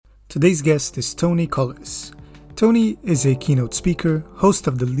Today's guest is Toni Collis. Toni is a keynote speaker, host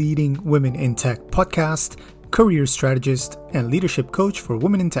of the leading Women in Tech podcast, career strategist, and leadership coach for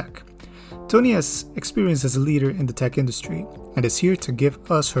women in tech. Toni has experience as a leader in the tech industry and is here to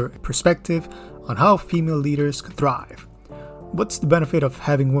give us her perspective on how female leaders could thrive. What's the benefit of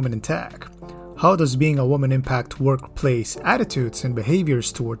having women in tech? How does being a woman impact workplace attitudes and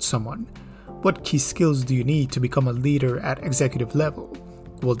behaviors towards someone? What key skills do you need to become a leader at executive level?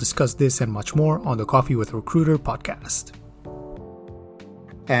 We'll discuss this and much more on the Coffee with a Recruiter podcast.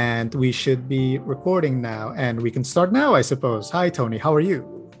 And we should be recording now, and we can start now, I suppose. Hi, Toni. How are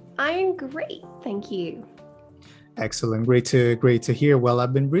you? I'm great. Thank you. Excellent. Great to hear. Well,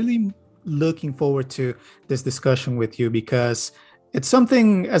 I've been really looking forward to this discussion with you because it's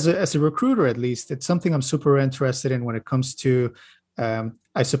something, as a recruiter at least, it's something I'm super interested in when it comes to,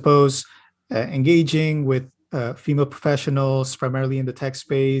 I suppose, engaging with female professionals, primarily in the tech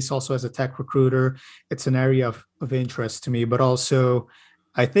space, also as a tech recruiter. It's an area of interest to me, but also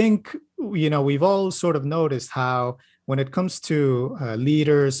I think, we've all sort of noticed how when it comes to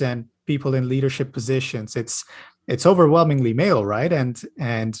leaders and people in leadership positions, it's overwhelmingly male, right?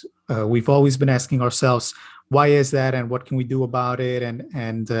 And we've always been asking ourselves, why is that, and what can we do about it?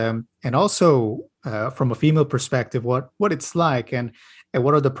 And also from a female perspective, what it's like, and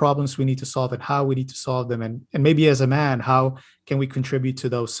what are the problems we need to solve, and how we need to solve them, and maybe as a man, how can we contribute to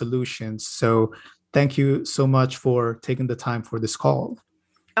those solutions? So thank you so much for taking the time for this call.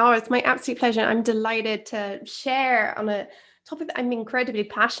 Oh, it's my absolute pleasure. I'm delighted to share on a topic that I'm incredibly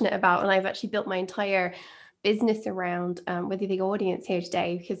passionate about, and I've actually built my entire business around with the audience here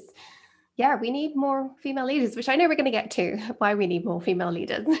today, because we need more female leaders, which I know we're going to get to, why we need more female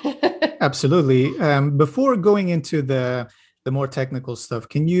leaders. Absolutely. Before going into the more technical stuff,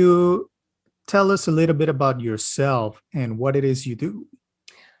 can you tell us a little bit about yourself and what it is you do?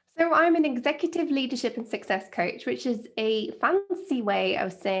 So I'm an executive leadership and success coach, which is a fancy way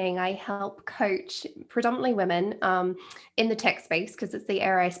of saying I help coach predominantly women in the tech space, because it's the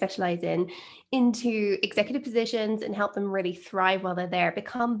area I specialize in, into executive positions and help them really thrive while they're there,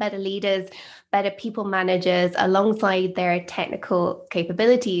 become better leaders, better people managers alongside their technical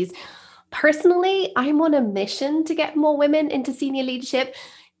capabilities. Personally, I'm on a mission to get more women into senior leadership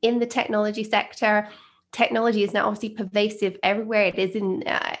in the technology sector. Technology is now obviously pervasive everywhere. It is in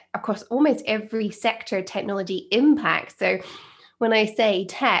across almost every sector technology impacts. So when I say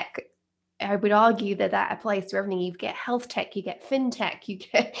tech, I would argue that applies to everything. You get health tech, you get fintech, you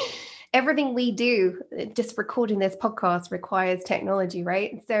get everything we do. Just recording this podcast requires technology,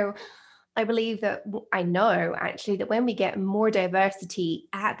 right? So I believe that, I know actually, that when we get more diversity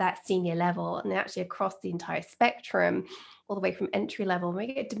at that senior level and actually across the entire spectrum, all the way from entry level, when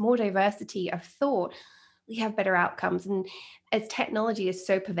we get more diversity of thought, we have better outcomes. And as technology is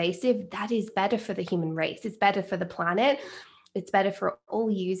so pervasive, that is better for the human race. It's better for the planet. It's better for all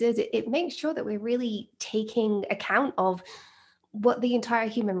users. It makes sure that we're really taking account of what the entire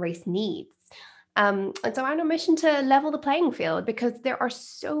human race needs. And so I'm on a mission to level the playing field, because there are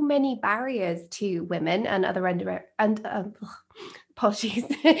so many barriers to women and other other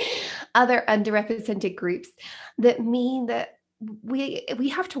underrepresented groups, that mean that we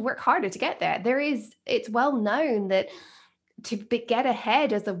have to work harder to get there. It's well known that to get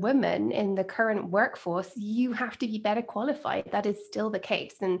ahead as a woman in the current workforce, you have to be better qualified. That is still the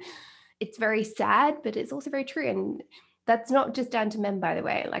case. And it's very sad, but it's also very true. And that's not just down to men, by the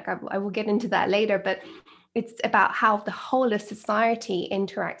way. Like I will get into that later, but it's about how the whole of society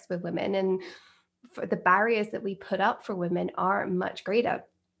interacts with women, and for the barriers that we put up for women are much greater.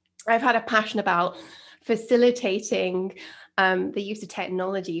 I've had a passion about facilitating the use of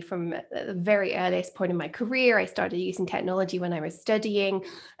technology from the very earliest point in my career. I started using technology when I was studying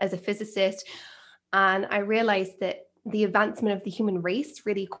as a physicist, and I realized that the advancement of the human race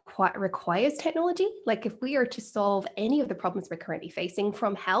really requires technology. Like, if we are to solve any of the problems we're currently facing,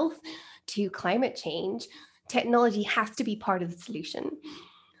 from health to climate change, technology has to be part of the solution.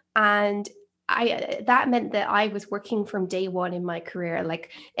 And that meant that I was working from day one in my career,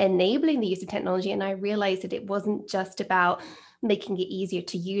 like enabling the use of technology. And I realized that it wasn't just about making it easier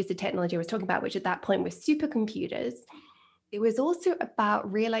to use the technology I was talking about, which at that point was supercomputers. It was also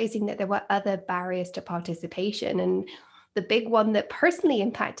about realizing that there were other barriers to participation. And the big one that personally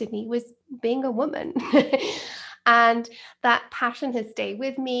impacted me was being a woman. And that passion has stayed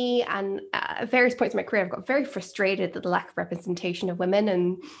with me. And at various points in my career, I've got very frustrated at the lack of representation of women.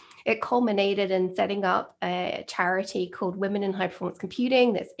 And it culminated in setting up a charity called Women in High Performance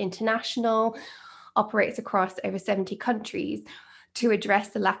Computing, that's international, operates across over 70 countries, to address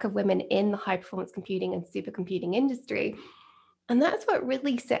the lack of women in the high performance computing and supercomputing industry. And that's what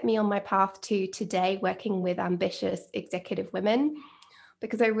really set me on my path to today, working with ambitious executive women,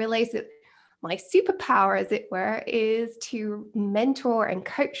 because I realized that my superpower, as it were, is to mentor and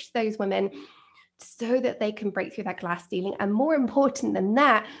coach those women so that they can break through that glass ceiling. And more important than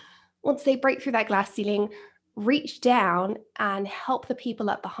that, once they break through that glass ceiling, reach down and help the people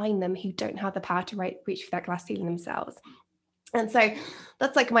up behind them who don't have the power to reach through that glass ceiling themselves. And so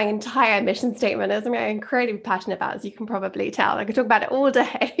that's like my entire mission statement. Is something I'm incredibly passionate about, as you can probably tell. I could talk about it all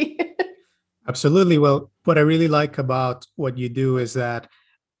day. Absolutely. Well, what I really like about what you do is that,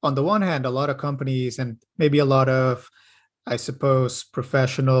 on the one hand, a lot of companies and maybe a lot of, I suppose,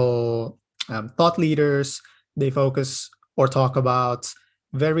 professional thought leaders, they focus or talk about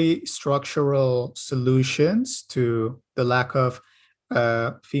very structural solutions to the lack of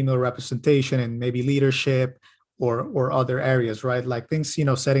female representation and maybe leadership or other areas, right? Like things,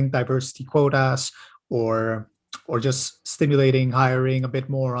 setting diversity quotas or or just stimulating hiring a bit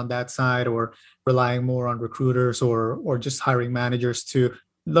more on that side, or relying more on recruiters, or just hiring managers to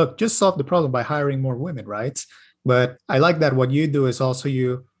look, just solve the problem by hiring more women, right? But I like that what you do is also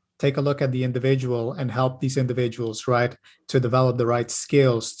you take a look at the individual and help these individuals, right, to develop the right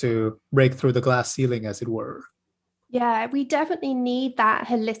skills to break through the glass ceiling, as it were. Yeah, we definitely need that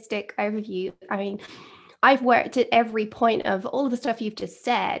holistic overview. I mean, I've worked at every point of all of the stuff you've just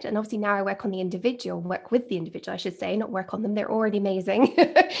said. And obviously now I work on the individual, work with the individual, I should say, not work on them. They're already amazing.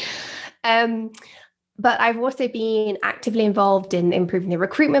 um, but I've also been actively involved in improving the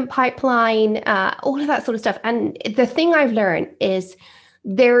recruitment pipeline, all of that sort of stuff. And the thing I've learned is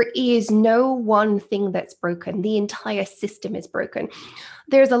there is no one thing that's broken. The entire system is broken.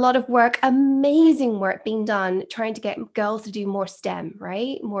 There's a lot of work, amazing work being done trying to get girls to do more STEM,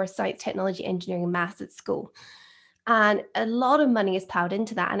 right? More science, technology, engineering, and maths at school. And a lot of money is plowed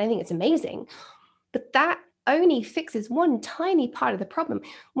into that. And I think it's amazing. But that only fixes one tiny part of the problem.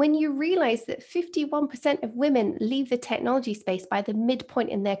 When you realize that 51% of women leave the technology space by the midpoint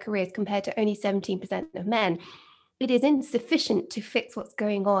in their careers compared to only 17% of men, it is insufficient to fix what's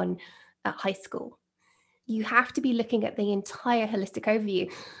going on at high school. You have to be looking at the entire holistic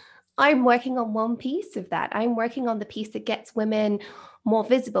overview. I'm working on one piece of that. I'm working on the piece that gets women more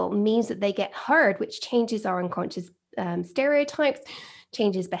visible, means that they get heard, which changes our unconscious stereotypes,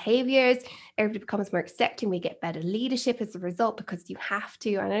 changes behaviors. Everybody becomes more accepting. We get better leadership as a result, because you have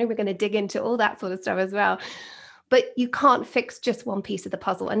to. I know we're going to dig into all that sort of stuff as well. But you can't fix just one piece of the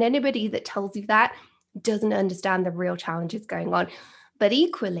puzzle. And anybody that tells you that doesn't understand the real challenges going on. But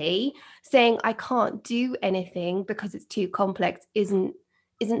equally, saying I can't do anything because it's too complex isn't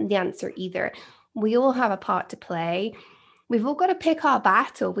the answer either. We all have a part to play. We've all got to pick our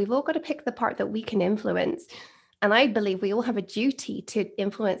battle. We've all got to pick the part that we can influence. And I believe we all have a duty to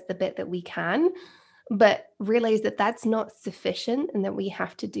influence the bit that we can, but realize that that's not sufficient and that we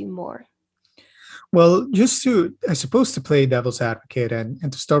have to do more. Well, just to, I suppose, to play devil's advocate,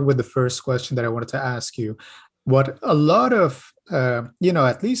 and to start with the first question that I wanted to ask you, what a lot of,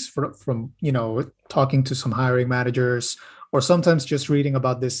 at least from, talking to some hiring managers, or sometimes just reading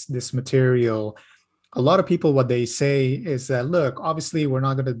about this material, a lot of people, what they say is that, look, obviously we're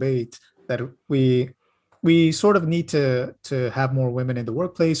not going to debate that we sort of need to have more women in the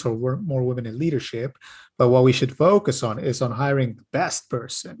workplace, or more women in leadership, but what we should focus on is on hiring the best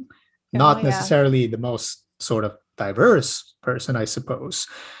person, Oh, not yeah. necessarily the most sort of diverse person, I suppose.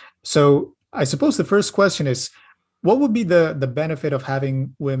 So I suppose the first question is, what would be the benefit of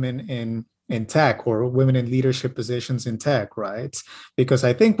having women in tech, or women in leadership positions in tech, right? Because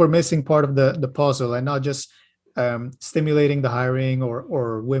I think we're missing part of the puzzle, and not just stimulating the hiring,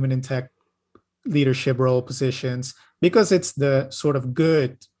 or women in tech leadership role positions, because it's the sort of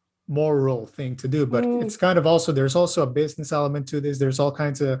good moral thing to do, but Mm. it's kind of also, there's also a business element to this. There's all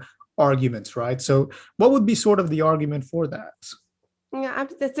kinds of arguments, right? So what would be sort of the argument for that? Yeah,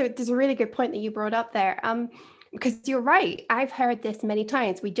 that's a really good point that you brought up there. Because you're right. I've heard this many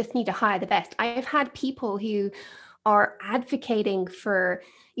times. We just need to hire the best. I've had people who are advocating for,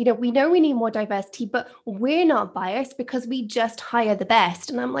 we know we need more diversity, but we're not biased because we just hire the best.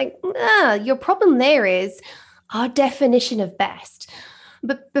 And I'm like, your problem there is our definition of best.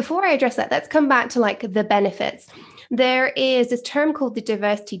 But before I address that, let's come back to like the benefits. There is this term called the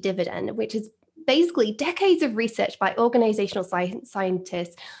diversity dividend, which is basically decades of research by organizational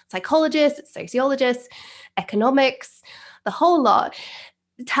scientists, psychologists, sociologists, economics, the whole lot,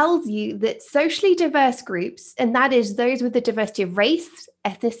 tells you that socially diverse groups, and that is those with the diversity of race,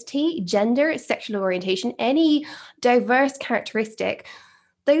 ethnicity, gender, sexual orientation, any diverse characteristic,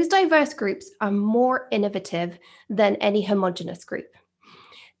 those diverse groups are more innovative than any homogenous group,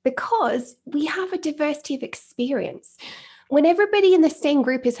 because we have a diversity of experience. When everybody in the same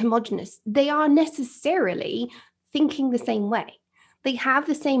group is homogenous, they are necessarily thinking the same way. They have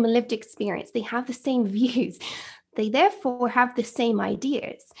the same lived experience. They have the same views. They therefore have the same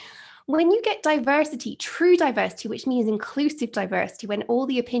ideas. When you get diversity, true diversity, which means inclusive diversity, when all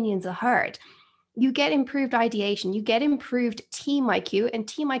the opinions are heard, you get improved ideation, you get improved team IQ, and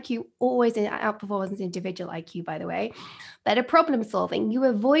team IQ always outperforms individual IQ, by the way. Better problem solving, you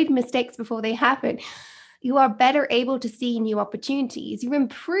avoid mistakes before they happen. You are better able to see new opportunities. You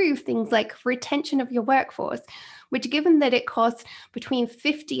improve things like retention of your workforce, which, given that it costs between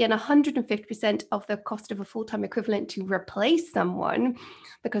 50 and 150% of the cost of a full-time equivalent to replace someone,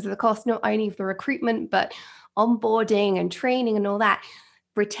 because of the cost not only of the recruitment, but onboarding and training and all that,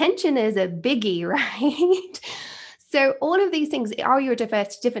 retention is a biggie, right? So all of these things are your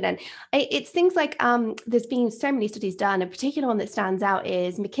diversity dividend. It's things like there's been so many studies done. A particular one that stands out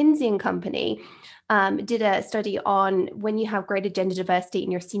is McKinsey and Company did a study on when you have greater gender diversity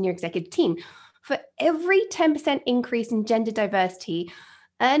in your senior executive team. For every 10% increase in gender diversity,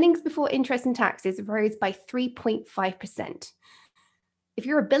 earnings before interest and taxes rose by 3.5%. If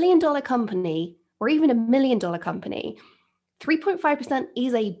you're $1 billion company or even $1 million company, 3.5%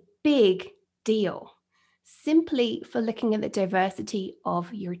 is a big deal, simply for looking at the diversity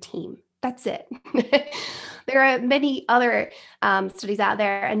of your team. That's it. There are many other studies out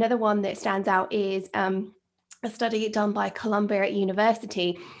there. Another one that stands out is a study done by Columbia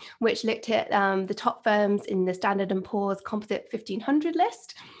University, which looked at the top firms in the Standard & Poor's Composite 1500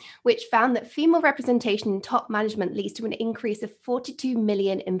 list, which found that female representation in top management leads to an increase of 42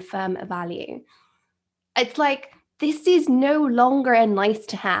 million in firm value. It's like, this is no longer a nice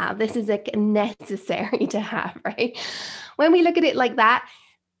to have. This is a necessary to have, right? When we look at it like that,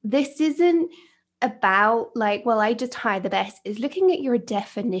 this isn't about like, well, I just hire the best. Is looking at your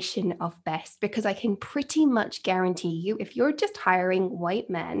definition of best, because I can pretty much guarantee you, if you're just hiring white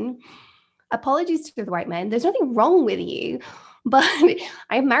men, apologies to the white men, there's nothing wrong with you, but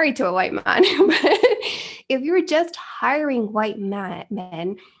I'm married to a white man. But if you're just hiring white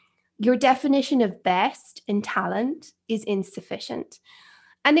men, your definition of best and talent is insufficient.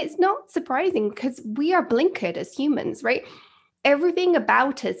 And it's not surprising, because we are blinkered as humans, right? Everything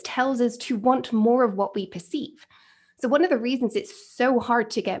about us tells us to want more of what we perceive. So one of the reasons it's so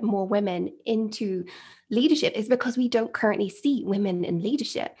hard to get more women into leadership is because we don't currently see women in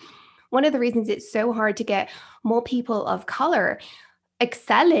leadership. One of the reasons it's so hard to get more people of color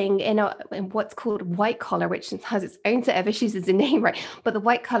excelling in what's called white collar, which has its own set of issues as a name, right? But the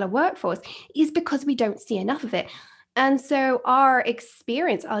white collar workforce is because we don't see enough of it. And so our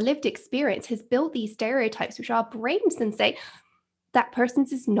experience, our lived experience, has built these stereotypes, which our brains then say, that person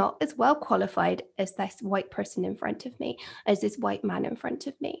is not as well qualified as this white person in front of me, as this white man in front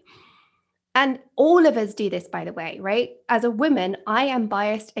of me. And all of us do this, by the way, right? As a woman, I am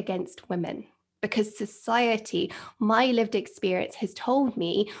biased against women because society, my lived experience has told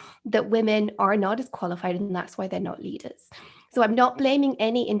me that women are not as qualified, and that's why they're not leaders. So I'm not blaming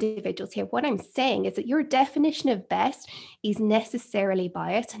any individuals here. What I'm saying is that your definition of best is necessarily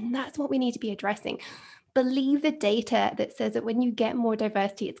biased, and that's what we need to be addressing. Believe the data that says that when you get more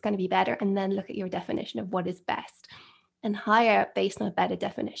diversity, it's going to be better, and then look at your definition of what is best and hire based on a better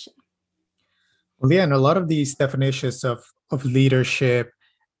definition. Well, yeah, and a lot of these definitions of leadership,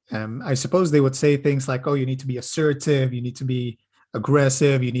 I suppose they would say things like, oh, you need to be assertive, you need to be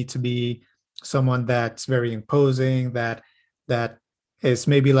aggressive, you need to be someone that's very imposing, that is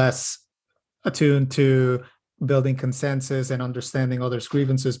maybe less attuned to building consensus and understanding others'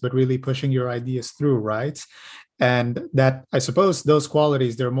 grievances, but really pushing your ideas through, right? And that, I suppose, those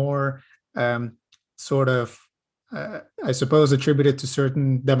qualities, they're more I suppose, attributed to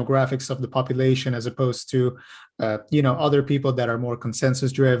certain demographics of the population, as opposed to, other people that are more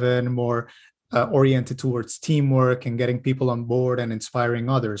consensus driven, more oriented towards teamwork and getting people on board and inspiring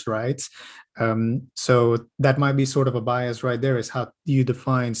others, right? So that might be sort of a bias right there, is how you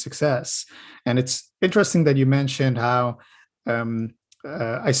define success. And it's interesting that you mentioned how,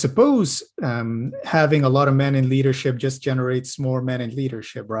 I suppose, having a lot of men in leadership just generates more men in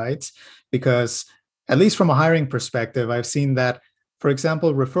leadership, right? Because at least from a hiring perspective, I've seen that, for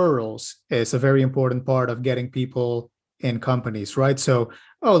example, referrals is a very important part of getting people in companies, right? So,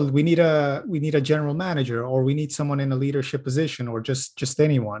 oh, we need a general manager, or we need someone in a leadership position, or just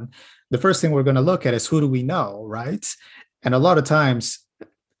anyone. The first thing we're going to look at is, who do we know, right? And a lot of times,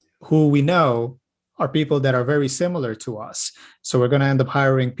 who we know are people that are very similar to us. So we're going to end up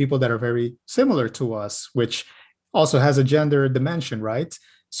hiring people that are very similar to us, which also has a gender dimension, right?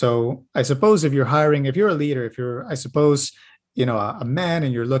 So I suppose if you're a leader, if you're, I suppose, a man,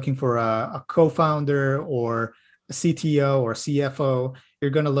 and you're looking for a co-founder or CTO or CFO,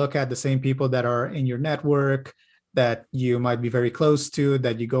 you're going to look at the same people that are in your network that you might be very close to,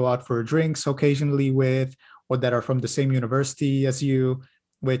 that you go out for drinks occasionally with, or that are from the same university as you,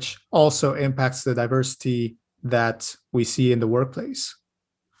 which also impacts the diversity that we see in the workplace.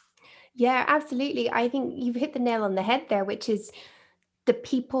 Yeah, absolutely. I think you've hit the nail on the head there, which is the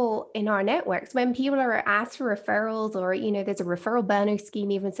people in our networks. When people are asked for referrals, or there's a referral bonus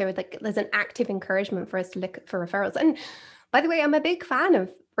scheme, even so, like there's an active encouragement for us to look for referrals. And by the way, I'm a big fan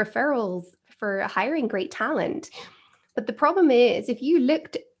of referrals for hiring great talent. But the problem is, if you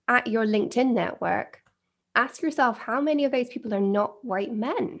looked at your LinkedIn network, ask yourself how many of those people are not white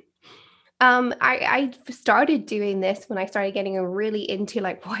men. I started doing this when I started getting really into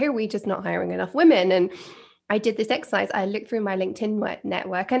like, why are we just not hiring enough women? And I did this exercise. I looked through my LinkedIn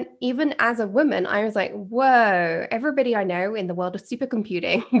network, and even as a woman, I was like, whoa, everybody I know in the world of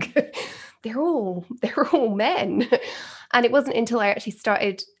supercomputing, they're all men. And it wasn't until I actually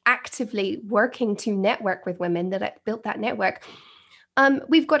started actively working to network with women that I built that network.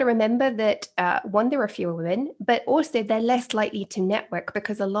 We've got to remember that one, there are fewer women, but also they're less likely to network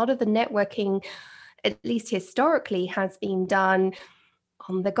because a lot of the networking, at least historically, has been done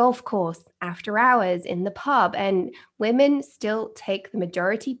on the golf course, after hours, in the pub, and women still take the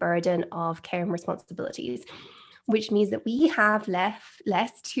majority burden of care and responsibilities, which means that we have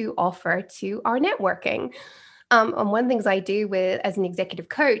less to offer to our networking. And one of the things I do with as an executive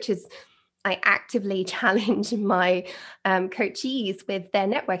coach is I actively challenge my coachees with their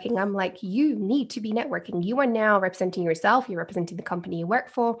networking. I'm like, you need to be networking. You are now representing yourself. You're representing the company you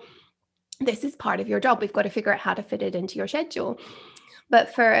work for. This is part of your job. We've got to figure out how to fit it into your schedule.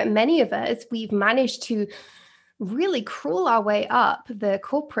 But for many of us, we've managed to really crawl our way up the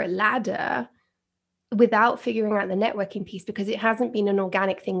corporate ladder without figuring out the networking piece because it hasn't been an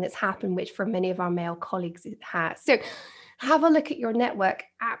organic thing that's happened, which for many of our male colleagues it has. So have a look at your network,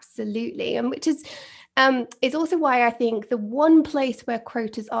 absolutely. And which is also why I think the one place where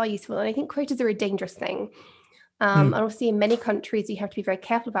quotas are useful, and I think quotas are a dangerous thing. And obviously in many countries you have to be very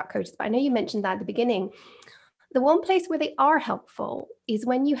careful about quotas, but I know you mentioned that at the beginning. The one place where they are helpful is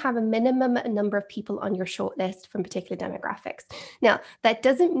when you have a minimum number of people on your shortlist from particular demographics. Now, that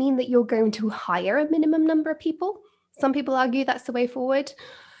doesn't mean that you're going to hire a minimum number of people. Some people argue that's the way forward.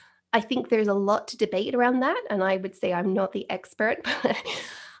 I think there's a lot to debate around that, and I would say I'm not the expert, but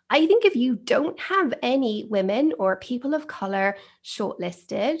I think if you don't have any women or people of color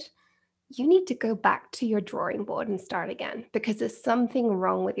shortlisted, you need to go back to your drawing board and start again because there's something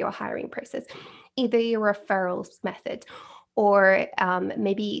wrong with your hiring process. Either your referrals method, or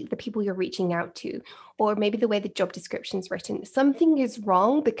maybe the people you're reaching out to, or maybe the way the job description is written. Something is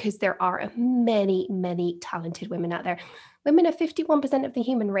wrong because there are many, many talented women out there. Women are 51% of the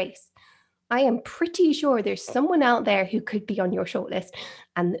human race. I am pretty sure there's someone out there who could be on your shortlist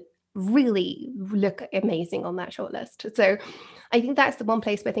and really look amazing on that shortlist. So I think that's the one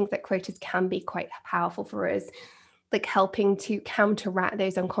place where I think that quotas can be quite powerful for us, like helping to counteract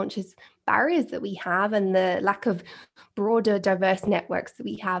those unconscious barriers that we have and the lack of broader, diverse networks that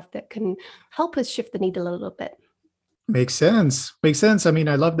we have that can help us shift the needle a little bit. Makes sense. Makes sense. I mean,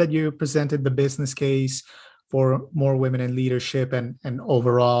 I love that you presented the business case for more women in leadership, and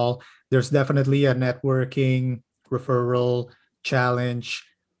overall, there's definitely a networking referral challenge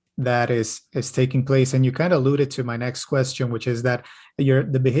that is taking place. And you kind of alluded to my next question, which is that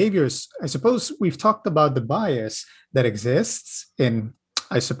the behaviors, I suppose we've talked about the bias that exists in,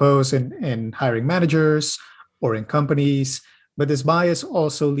 I suppose, in hiring managers or in companies, but this bias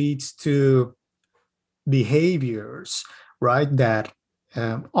also leads to behaviors, right, that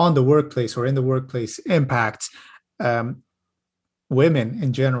on the workplace or in the workplace impact um, women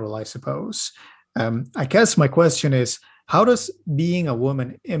in general, I suppose. I guess my question is, how does being a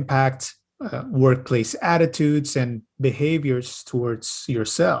woman impact workplace attitudes and behaviors towards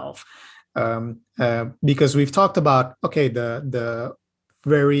yourself? Because we've talked about, okay, the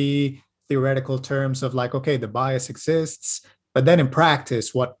very theoretical terms of like, okay, the bias exists, but then in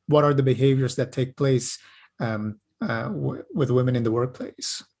practice, what are the behaviors that take place with women in the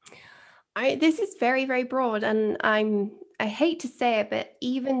workplace? This is very, very broad, and I hate to say it, but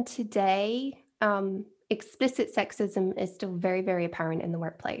even today, explicit sexism is still very, very apparent in the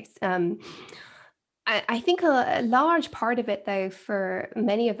workplace. I think a large part of it, though, for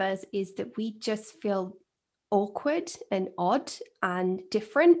many of us, is that we just feel awkward and odd and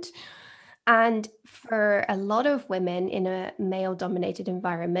different. And for a lot of women in a male dominated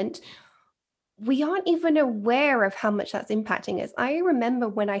environment, we aren't even aware of how much that's impacting us. I remember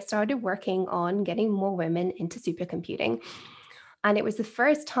when I started working on getting more women into supercomputing, And it was the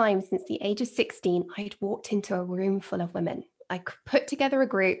first time since the age of 16 I'd walked into a room full of women. I put together a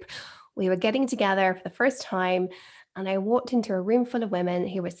group. We were getting together for the first time, and I walked into a room full of women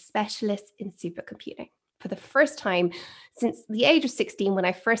who were specialists in supercomputing. For the first time since the age of 16, when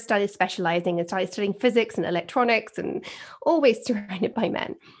I first started specializing and started studying physics and electronics, and always surrounded by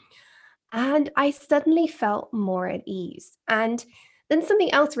men. And I suddenly felt more at ease. And then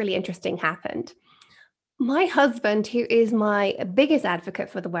something else really interesting happened. My husband, who is my biggest advocate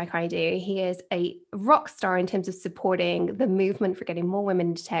for the work I do, he is a rock star in terms of supporting the movement for getting more women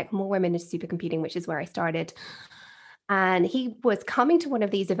into tech, more women into supercomputing, which is where I started. And he was coming to one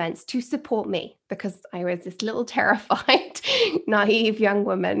of these events to support me because I was this little terrified, naive young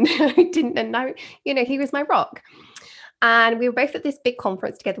woman who didn't know, he was my rock. And we were both at this big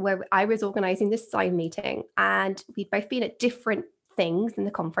conference together where I was organizing this side meeting, and we'd both been at different things in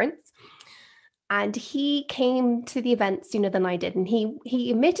the conference. And he came to the event sooner than I did. And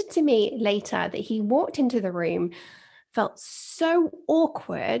he admitted to me later that he walked into the room, felt so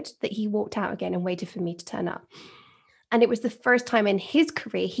awkward that he walked out again and waited for me to turn up. And it was the first time in his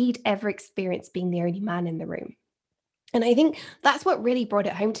career he'd ever experienced being the only man in the room. And I think that's what really brought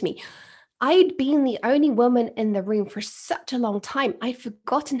it home to me. I'd been the only woman in the room for such a long time, I'd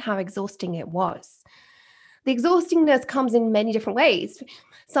forgotten how exhausting it was. The exhaustingness comes in many different ways.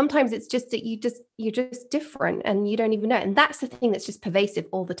 Sometimes it's just that you're just different and you don't even know. And that's the thing that's just pervasive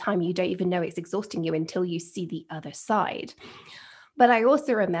all the time. You don't even know it's exhausting you until you see the other side. But I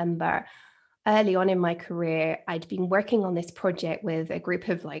also remember early on in my career, I'd been working on this project with a group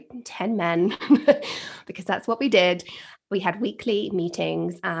of like 10 men, because that's what we did. We had weekly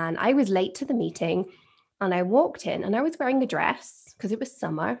meetings, and I was late to the meeting, and I walked in and I was wearing a dress because it was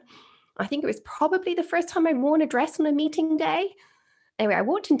summer. I think it was probably the first time I'd worn a dress on a meeting day. Anyway, I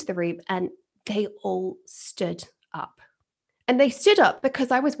walked into the room and they all stood up. And they stood up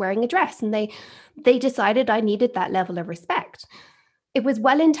because I was wearing a dress, and they decided I needed that level of respect. It was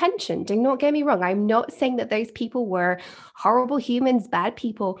well-intentioned. Do not get me wrong. I'm not saying that those people were horrible humans, bad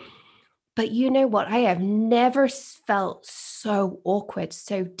people. But you know what? I have never felt so awkward,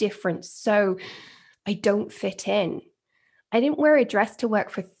 so different, so I don't fit in. I didn't wear a dress to work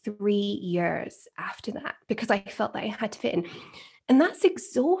for 3 years after that because I felt that I had to fit in. And that's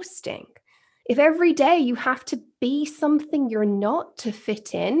exhausting. If every day you have to be something you're not to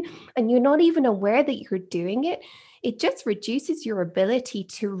fit in, and you're not even aware that you're doing it, it just reduces your ability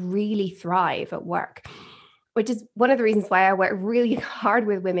to really thrive at work, which is one of the reasons why I work really hard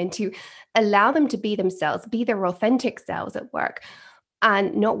with women to allow them to be themselves, be their authentic selves at work,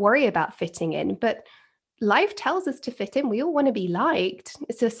 and not worry about fitting in. But life tells us to fit in. We all want to be liked.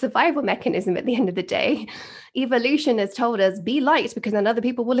 It's a survival mechanism at the end of the day. Evolution has told us be liked because then other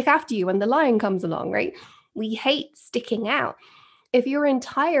people will look after you when the lion comes along, right? We hate sticking out. If your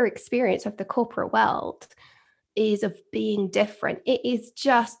entire experience of the corporate world is of being different, it is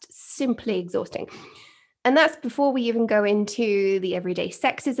just simply exhausting. And that's before we even go into the everyday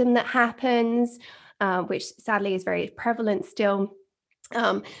sexism that happens, which sadly is very prevalent still.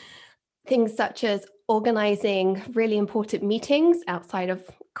 Things such as organizing really important meetings outside of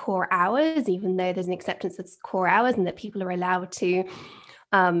core hours, even though there's an acceptance of core hours and that people are allowed to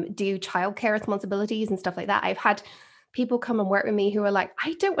do childcare responsibilities and stuff like that. I've had people come and work with me who are like,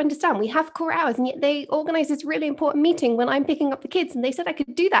 I don't understand. We have core hours, and yet they organize this really important meeting when I'm picking up the kids, and they said I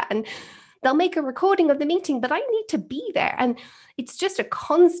could do that. And they'll make a recording of the meeting, but I need to be there. And it's just a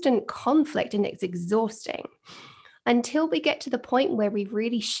constant conflict, and it's exhausting. Until we get to the point where we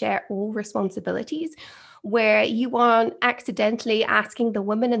really share all responsibilities, where you aren't accidentally asking the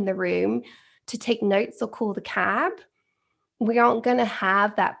woman in the room to take notes or call the cab, we aren't going to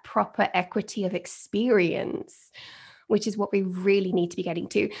have that proper equity of experience, which is what we really need to be getting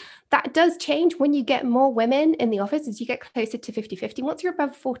to. That does change when you get more women in the office, as you get closer to 50-50. Once you're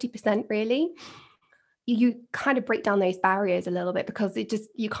above 40%, really, you kind of break down those barriers a little bit because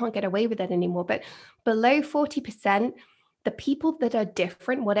you can't get away with it anymore. But below 40%, the people that are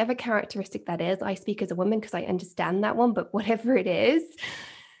different, whatever characteristic that is, I speak as a woman because I understand that one, but whatever it is,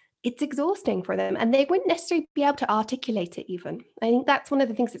 it's exhausting for them. And they wouldn't necessarily be able to articulate it even. I think that's one of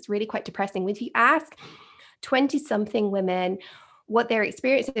the things that's really quite depressing. If you ask 20-something women what their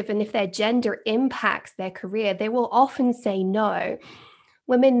experience is and if their gender impacts their career, they will often say no.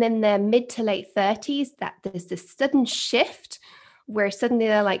 Women in their mid to late 30s, that there's this sudden shift where suddenly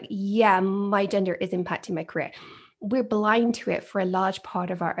they're like, yeah, my gender is impacting my career. We're blind to it for a large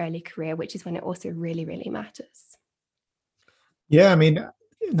part of our early career, which is when it also really, really matters. Yeah, I mean,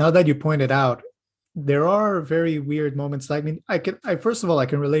 now that you pointed out, there are very weird moments. I mean, first of all, I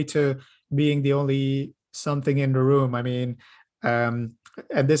can relate to being the only something in the room. I mean, Um,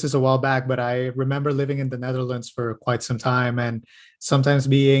 and this is a while back, but I remember living in the Netherlands for quite some time and sometimes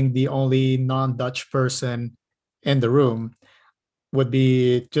being the only non-Dutch person in the room would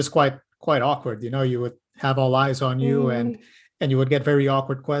be just quite awkward. You would have all eyes on you, and Mm, you would get very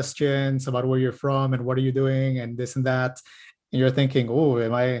awkward questions about where you're from and what are you doing and this and that. And you're thinking, oh,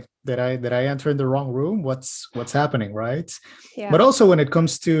 am I did I enter in the wrong room? What's happening, right? yeah. But also when it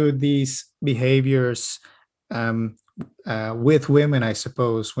comes to these behaviors um, with women, I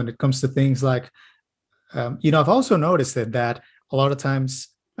suppose, when it comes to things like I've also noticed that a lot of times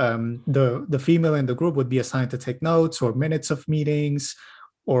the female in the group would be assigned to take notes or minutes of meetings,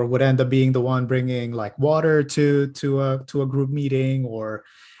 or would end up being the one bringing like water to a group meeting, or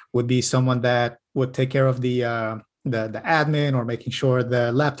would be someone that would take care of the admin or making sure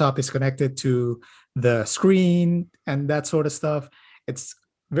the laptop is connected to the screen and that sort of stuff. It's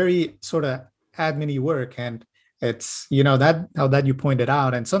very sort of admin-y work, and it's that how that you pointed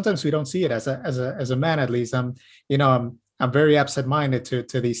out, and sometimes we don't see it as a man. At least I'm very absent-minded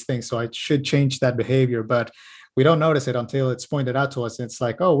to these things, so I should change that behavior, but we don't notice it until it's pointed out to us. It's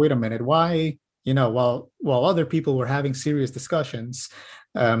like, oh, wait a minute, why, while other people were having serious discussions,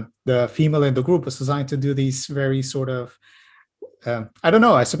 the female in the group was designed to do these very sort of I don't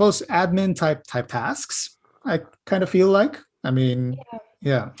know, I suppose admin type tasks. I kind of feel like, I mean,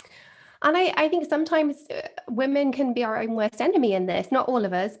 yeah. And I think sometimes women can be our own worst enemy in this. Not all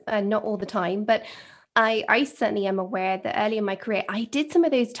of us, and not all the time, but I certainly am aware that early in my career, I did some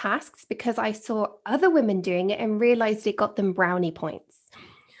of those tasks because I saw other women doing it and realized it got them brownie points.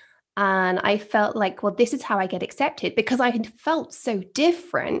 And I felt like, well, this is how I get accepted because I had felt so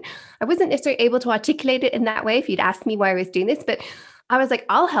different. I wasn't necessarily able to articulate it in that way if you'd asked me why I was doing this, but I was like,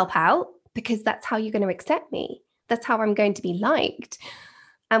 I'll help out because that's how you're going to accept me. That's how I'm going to be liked.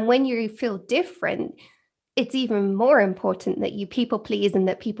 And when you feel different, it's even more important that you people please and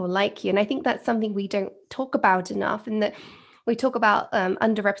that people like you. And I think that's something we don't talk about enough. And that we talk about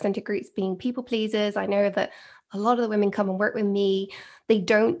underrepresented groups being people pleasers. I know that a lot of the women come and work with me. They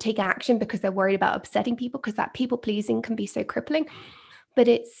don't take action because they're worried about upsetting people, because that people pleasing can be so crippling. But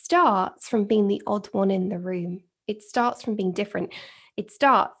it starts from being the odd one in the room. It starts from being different. It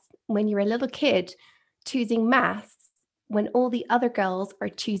starts when you're a little kid choosing maths when all the other girls are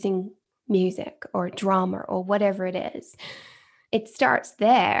choosing music or drama or whatever it is. It starts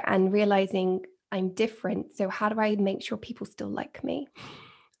there and realizing I'm different. So, how do I make sure people still like me?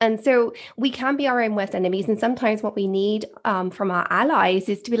 And so we can be our own worst enemies. And sometimes what we need from our allies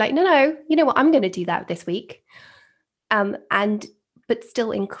is to be like, no, no, you know what? I'm going to do that this week. And but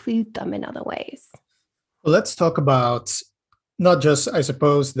still include them in other ways. Well, let's talk about not just, I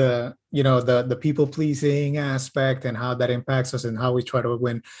suppose, the people pleasing aspect and how that impacts us and how we try to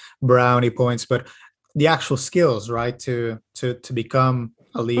win brownie points, but the actual skills, right, to become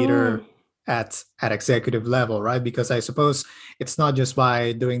a Mm, leader at executive level, right? Because I suppose it's not just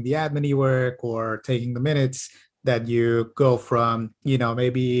by doing the admin work or taking the minutes that you go from,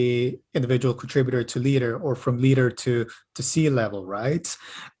 maybe individual contributor to leader, or from leader to C level, right?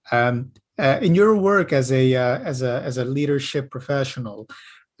 In your work as a leadership professional,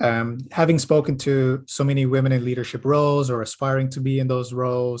 having spoken to so many women in leadership roles or aspiring to be in those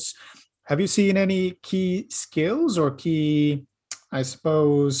roles, have you seen any key skills or key, I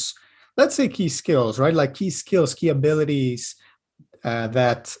suppose, let's say key skills, right? Like key skills, key abilities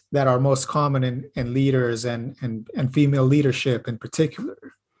that are most common in leaders and female leadership in particular.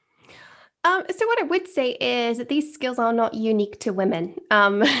 so what I would say is that these skills are not unique to women.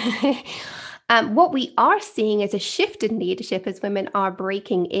 What we are seeing is a shift in leadership as women are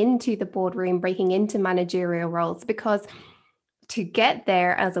breaking into the boardroom, breaking into managerial roles, because to get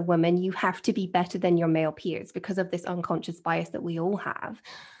there as a woman, you have to be better than your male peers because of this unconscious bias that we all have.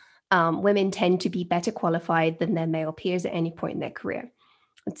 Women tend to be better qualified than their male peers at any point in their career.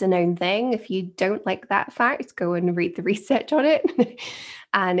 It's a known thing. If you don't like that fact, go and read the research on it.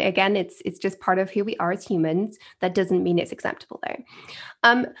 And again, it's just part of who we are as humans. That doesn't mean it's acceptable though.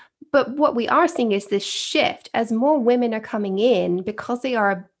 Um, but what we are seeing is this shift as more women are coming in because they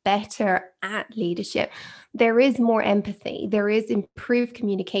are better at leadership. There is more empathy, there is improved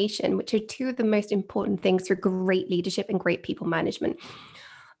communication, which are two of the most important things for great leadership and great people management.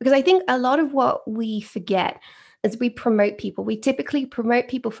 Because I think a lot of what we forget as we promote people, we typically promote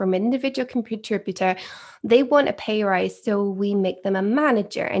people from an individual contributor. They want a pay rise, so we make them a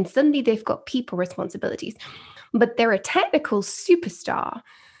manager, and suddenly they've got people responsibilities, but they're a technical superstar.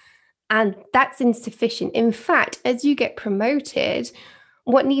 And that's insufficient. In fact, as you get promoted,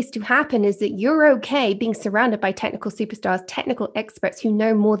 what needs to happen is that you're okay being surrounded by technical superstars, technical experts who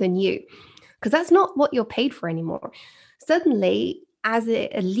know more than you, because that's not what you're paid for anymore. Suddenly, as a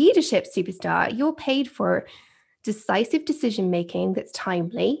leadership superstar, you're paid for decisive decision making that's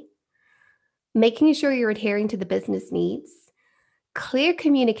timely, making sure you're adhering to the business needs, clear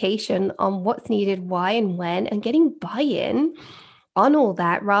communication on what's needed, why, and when, and getting buy in on all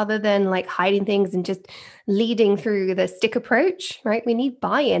that rather than like hiding things and just leading through the stick approach, right? We need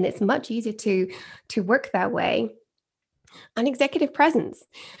buy in. It's much easier to work that way. And executive presence.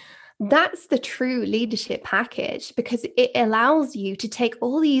 That's the true leadership package because it allows you to take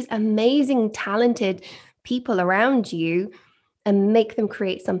all these amazing, talented people around you and make them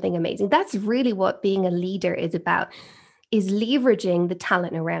create something amazing. That's really what being a leader is about, is leveraging the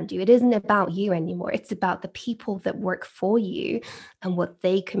talent around you. It isn't about you anymore. It's about the people that work for you and what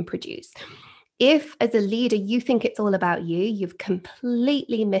they can produce. If as a leader you think it's all about you, you've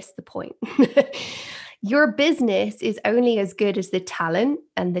completely missed the point. Your business is only as good as the talent,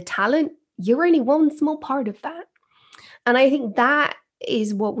 and the talent, you're only one small part of that. And I think that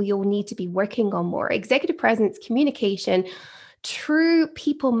is what we all need to be working on more. Executive presence, communication, true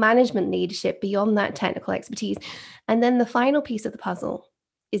people management leadership beyond that technical expertise. And then the final piece of the puzzle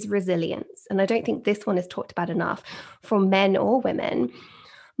is resilience. And I don't think this one is talked about enough for men or women,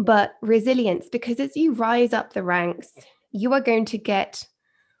 but resilience, because as you rise up the ranks, you are going to get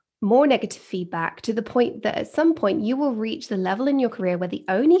more negative feedback to the point that at some point you will reach the level in your career where the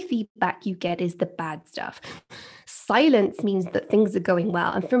only feedback you get is the bad stuff. Silence means that things are going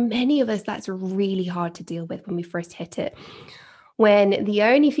well. And for many of us, that's really hard to deal with when we first hit it. When the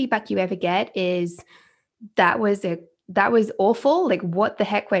only feedback you ever get is that was awful, like what the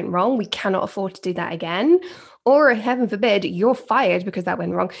heck went wrong? We cannot afford to do that again. Or heaven forbid, you're fired because that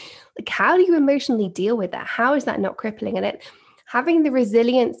went wrong. Like, how do you emotionally deal with that? How is that not crippling? And having the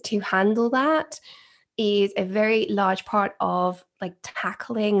resilience to handle that is a very large part of like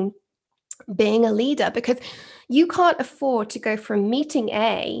tackling being a leader, because you can't afford to go from meeting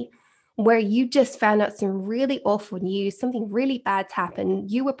A where you just found out some really awful news, something really bad's happened,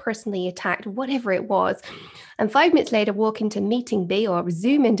 you were personally attacked, whatever it was, and 5 minutes later walk into meeting B or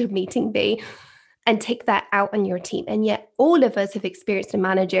Zoom into meeting B and take that out on your team. And yet all of us have experienced a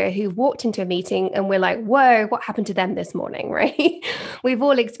manager who walked into a meeting and we're like, whoa, what happened to them this morning, right? We've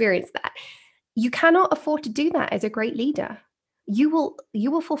all experienced that. You cannot afford to do that as a great leader. You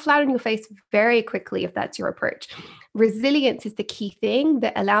will fall flat on your face very quickly if that's your approach. Resilience is the key thing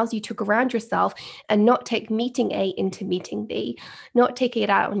that allows you to ground yourself and not take meeting A into meeting B, not take it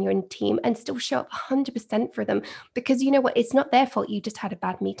out on your team and still show up 100% for them, because you know what? It's not their fault. You just had a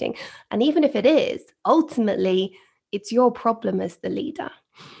bad meeting. And even if it is, ultimately, it's your problem as the leader.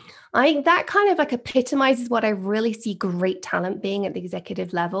 I think that kind of like epitomizes what I really see great talent being at the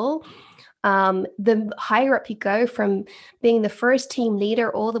executive level. The higher up you go, from being the first team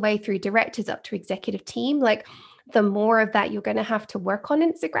leader all the way through directors up to executive team, like the more of that you're going to have to work on.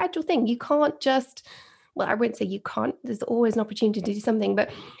 And it's a gradual thing. You can't just, well, I wouldn't say you can't, there's always an opportunity to do something,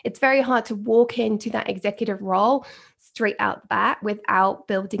 but it's very hard to walk into that executive role straight out the bat without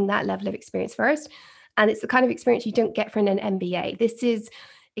building that level of experience first. And it's the kind of experience you don't get from an MBA. This is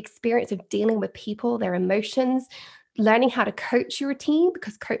experience of dealing with people, their emotions, learning how to coach your team,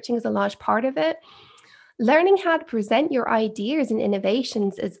 because coaching is a large part of it, learning how to present your ideas and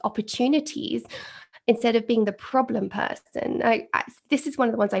innovations as opportunities instead of being the problem person. This is one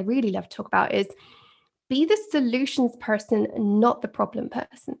of the ones I really love to talk about, is be the solutions person, not the problem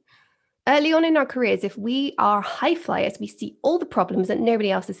person. Early on in our careers, if we are high flyers, we see all the problems that nobody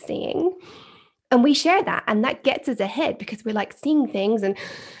else is seeing, and we share that, and that gets us ahead because we're like seeing things. And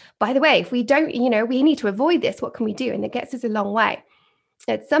by the way, if we don't, we need to avoid this, what can we do? And it gets us a long way.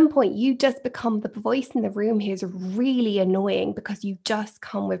 At some point, you just become the voice in the room who's really annoying because you just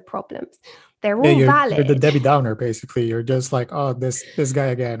come with problems. They're Yeah, all you're the valid. Debbie Downer, basically. You're just like, oh, this guy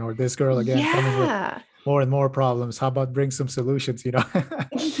again or this girl again coming with Yeah. more and more problems. How about bring some solutions, you know?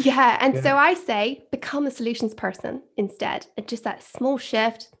 Yeah. And Yeah. so I say, become a solutions person instead. And just that small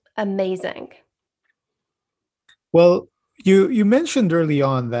shift, amazing. Well, you mentioned early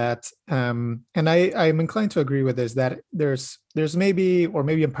on that, and I'm inclined to agree with this, that there's maybe, or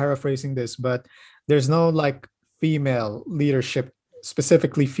maybe I'm paraphrasing this, but there's no like female leadership,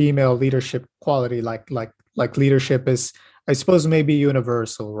 specifically female leadership quality, like leadership is, I suppose, maybe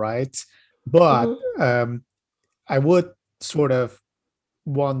universal, right? But Mhm. I would sort of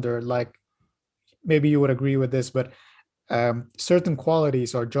wonder, like, maybe you would agree with this, but certain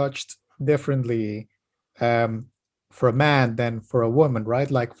qualities are judged differently um, for a man than for a woman, right?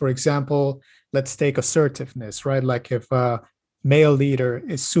 Like, for example, let's take assertiveness, right? Like, if a male leader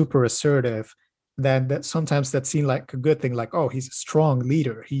is super assertive, then that sometimes that's seen like a good thing, like, oh, he's a strong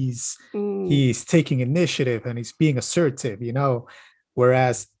leader, Mm, he's taking initiative and he's being assertive, you know.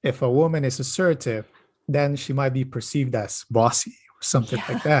 Whereas if a woman is assertive, then she might be perceived as bossy or something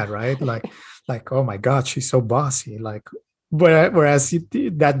yeah. like that, right? Like, oh my God, she's so bossy. Like, whereas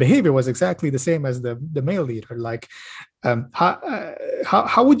that behavior was exactly the same as the male leader. Like,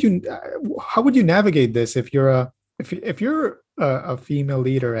 how would you how would you navigate this if you're a if you're a female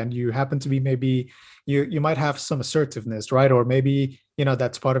leader and you happen to be, maybe you might have some assertiveness, right? Or maybe, you know,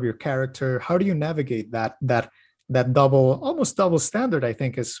 that's part of your character. How do you navigate that double, almost double standard, I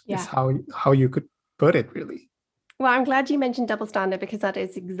think is Yeah. how you could put it, really. Well, I'm glad you mentioned double standard because that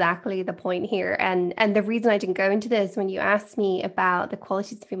is exactly the point here. And the reason I didn't go into this when you asked me about the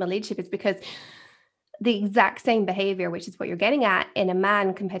qualities of female leadership is because the exact same behavior, which is what you're getting at in a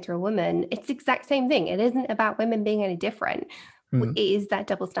man compared to a woman, it's the exact same thing. It isn't about women being any different. It Mm, is that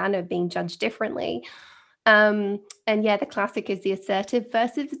double standard being judged differently. And yeah, the classic is the assertive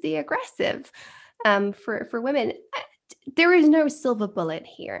versus the aggressive. For women, there is no silver bullet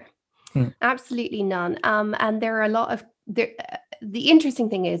here. mm, Absolutely none. And there are a lot of there. The interesting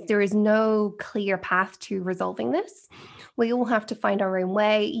thing is there is no clear path to resolving this. We all have to find our own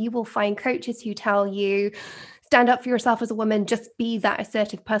way. You will find coaches who tell you stand up for yourself as a woman, just be that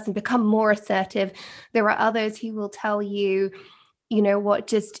assertive person, become more assertive. There are others who will tell you, you know what,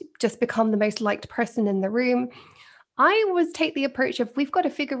 just become the most liked person in the room. I always take the approach of we've got to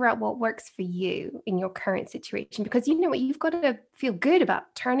figure out what works for you in your current situation because you know what, you've got to feel good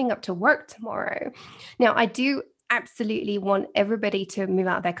about turning up to work tomorrow. Now, I do absolutely want everybody to move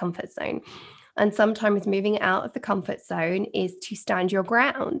out of their comfort zone. And sometimes moving out of the comfort zone is to stand your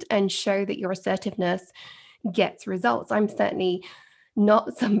ground and show that your assertiveness gets results. I'm certainly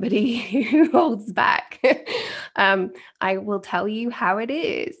not somebody who holds back. I will tell you how it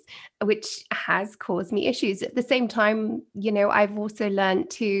is, which has caused me issues. At the same time, you know, I've also learned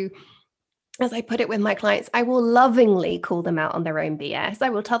to, as I put it with my clients, I will lovingly call them out on their own BS. I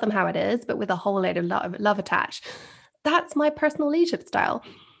will tell them how it is, but with a whole load of love attached. That's my personal leadership style.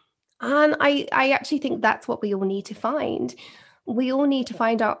 And I actually think that's what we all need to find. We all need to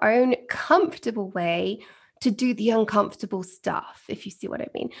find our own comfortable way to do the uncomfortable stuff, if you see what I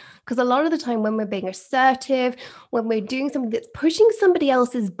mean. Because a lot of the time, when we're being assertive, when we're doing something that's pushing somebody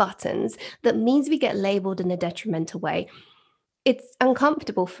else's buttons, that means we get labeled in a detrimental way. It's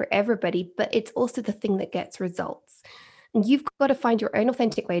uncomfortable for everybody, but it's also the thing that gets results. And you've got to find your own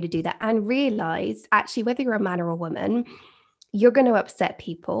authentic way to do that and realize actually, whether you're a man or a woman, you're going to upset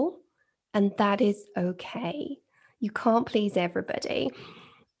people, and that is okay. You can't please everybody.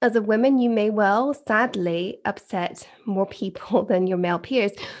 As a woman, you may well, sadly, upset more people than your male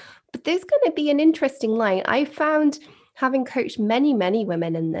peers. But there's going to be an interesting line. I found, having coached many, many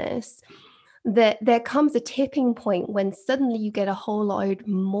women in this, that there comes a tipping point when suddenly you get a whole lot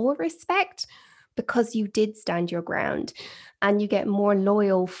more respect because you did stand your ground and you get more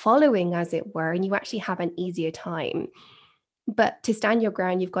loyal following, as it were, and you actually have an easier time. But to stand your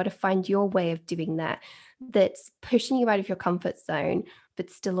ground, you've got to find your way of doing that that's pushing you out of your comfort zone, but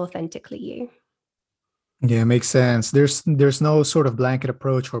still authentically you. yeah, makes sense. There's no sort of blanket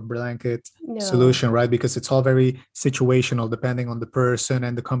approach or blanket No. solution, right? Because it's all very situational, depending on the person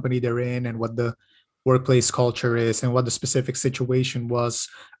and the company they're in and what the workplace culture is and what the specific situation was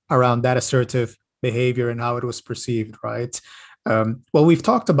around that assertive behavior and how it was perceived, right? Well, we've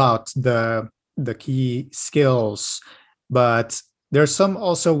talked about the key skills, but there's some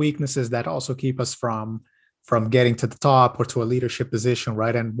also weaknesses that also keep us from getting to the top or to a leadership position,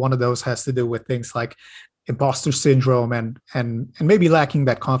 right? And one of those has to do with things like imposter syndrome and maybe lacking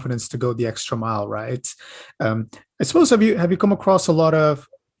that confidence to go the extra mile, right? um, I suppose, have you come across a lot of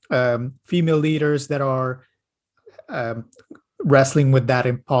female leaders that are um, wrestling with that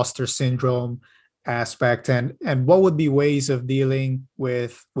imposter syndrome aspect, and what would be ways of dealing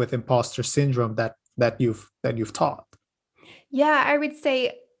with imposter syndrome that you've taught? Yeah, I would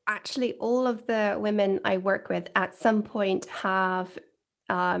say actually all of the women I work with at some point have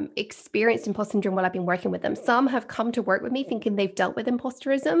experienced imposter syndrome while I've been working with them. Some have come to work with me thinking they've dealt with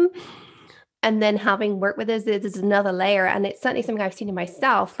imposterism. And then having worked with us, there's another layer. And it's certainly something I've seen in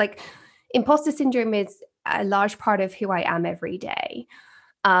myself. Like imposter syndrome is a large part of who I am every day.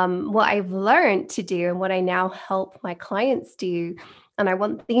 What I've learned to do and what I now help my clients do, and I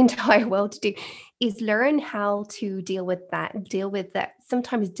want the entire world to do, is learn how to deal with that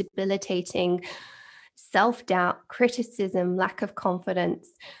sometimes debilitating self doubt, criticism, lack of confidence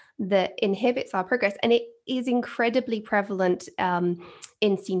that inhibits our progress. And it is incredibly prevalent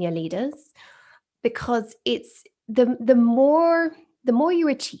in senior leaders because it's the more you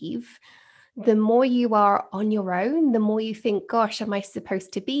achieve, the more you are on your own, the more you think, gosh, am I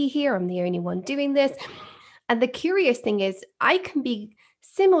supposed to be here? I'm the only one doing this. And the curious thing is, I can be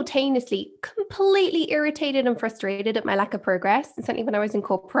simultaneously completely irritated and frustrated at my lack of progress, certainly when I was in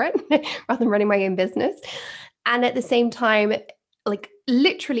corporate rather than running my own business. And at the same time, like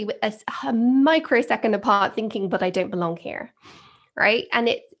literally a microsecond apart, thinking, but I don't belong here. Right.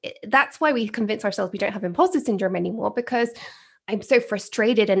 And that's why we convince ourselves we don't have imposter syndrome anymore, because I'm so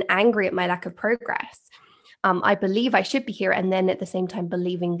frustrated and angry at my lack of progress. I believe I should be here. And then at the same time,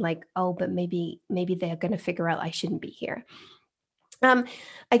 believing like, oh, but maybe they're going to figure out I shouldn't be here. Um,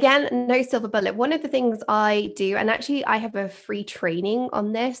 Again, no silver bullet. One of the things I do, and actually I have a free training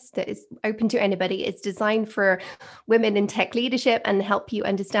on this that is open to anybody. It's designed for women in tech leadership and help you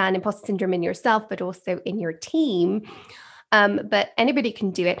understand imposter syndrome in yourself, but also in your team. But anybody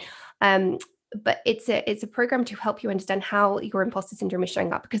can do it. But it's a program to help you understand how your imposter syndrome is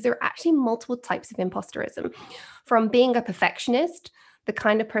showing up, because there are actually multiple types of imposterism, from being a perfectionist, the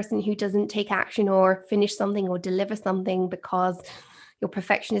kind of person who doesn't take action or finish something or deliver something because your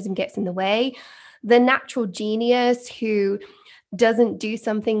perfectionism gets in the way, the natural genius who doesn't do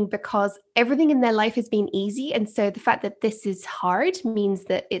something because everything in their life has been easy, and so the fact that this is hard means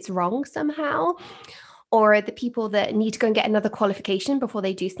that it's wrong somehow, or the people that need to go and get another qualification before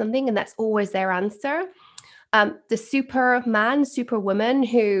they do something, and that's always their answer. The superman, superwoman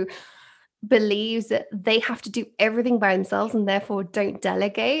who believes that they have to do everything by themselves and therefore don't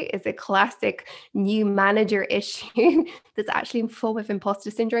delegate is a classic new manager issue that's actually in form of imposter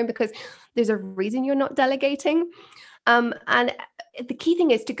syndrome, because there's a reason you're not delegating. And the key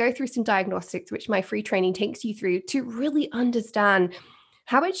thing is to go through some diagnostics, which my free training takes you through, to really understand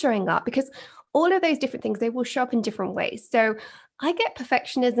how it's showing up, because all of those different things, they will show up in different ways. So I get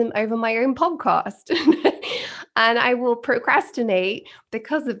perfectionism over my own podcast and I will procrastinate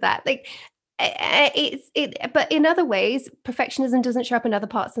because of that. Like but in other ways, perfectionism doesn't show up in other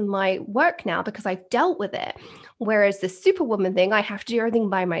parts of my work now because I've dealt with it. Whereas the superwoman thing, I have to do everything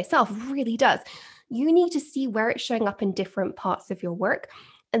by myself, really does. You need to see where it's showing up in different parts of your work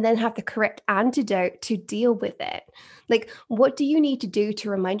and then have the correct antidote to deal with it. Like, what do you need to do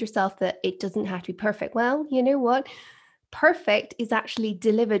to remind yourself that it doesn't have to be perfect? Well, you know what? Perfect is actually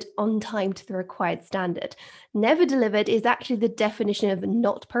delivered on time to the required standard. Never delivered is actually the definition of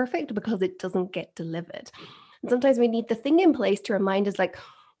not perfect, because it doesn't get delivered. And sometimes we need the thing in place to remind us, like,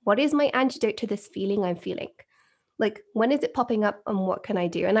 what is my antidote to this feeling I'm feeling? Like, when is it popping up and what can I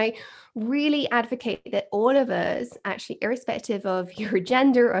do? And I really advocate that all of us, actually, irrespective of your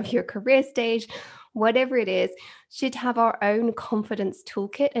gender, of your career stage, whatever it is, should have our own confidence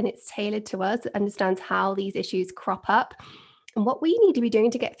toolkit, and it's tailored to us. It understands how these issues crop up and what we need to be doing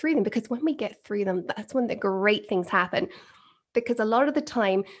to get through them. Because when we get through them, that's when the great things happen. Because a lot of the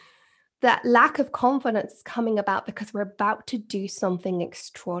time, that lack of confidence is coming about because we're about to do something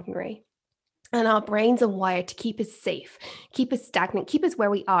extraordinary. And our brains are wired to keep us safe, keep us stagnant, keep us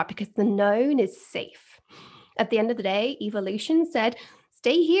where we are, because the known is safe. At the end of the day, evolution said,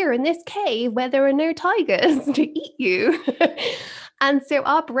 stay here in this cave where there are no tigers to eat you. And so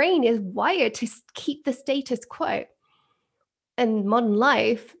our brain is wired to keep the status quo. In modern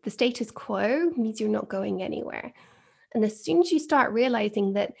life, the status quo means you're not going anywhere. And as soon as you start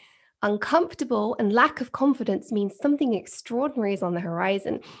realizing that uncomfortable and lack of confidence means something extraordinary is on the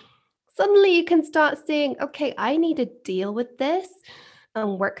horizon, suddenly you can start saying, okay, I need to deal with this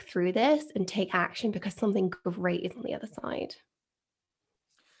and work through this and take action, because something great is on the other side.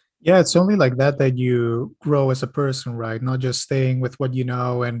 Yeah, it's only like that that you grow as a person, right? Not just staying with what you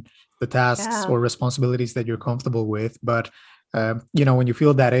know and the tasks Yeah. or responsibilities that you're comfortable with, but when you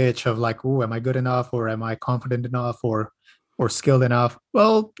feel that itch of like, oh, am I good enough, or am I confident enough, or skilled enough?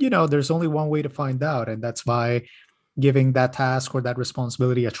 Well, there's only one way to find out, and that's by giving that task or that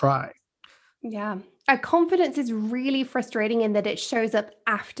responsibility a try. Yeah. Our confidence is really frustrating in that it shows up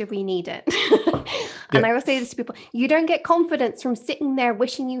after we need it. Yeah. And I will say this to people, you don't get confidence from sitting there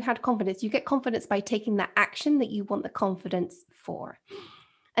wishing you had confidence. You get confidence by taking that action that you want the confidence for.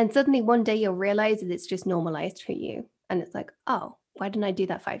 And suddenly one day you'll realize that it's just normalized for you. And it's like, oh, why didn't I do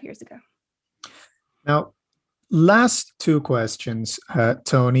that 5 years ago? Now, last two questions,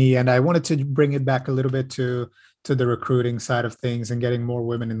 Toni, and I wanted to bring it back a little bit to the recruiting side of things and getting more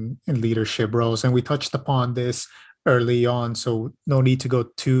women in leadership roles. And we touched upon this early on, so no need to go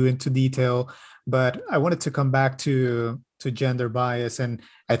too into detail. But I wanted to come back to gender bias, and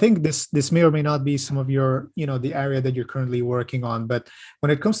I think this may or may not be some of your the area that you're currently working on. But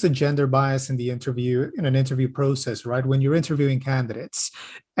when it comes to gender bias in an interview process, right? When you're interviewing candidates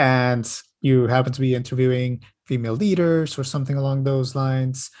and you happen to be interviewing female leaders or something along those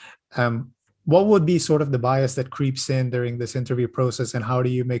lines, what would be sort of the bias that creeps in during this interview process, and how do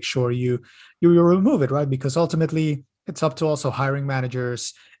you make sure you remove it, right? Because ultimately it's up to also hiring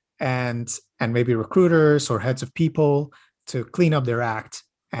managers and maybe recruiters or heads of people to clean up their act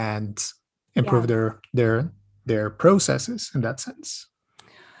and improve Yeah. their processes in that sense.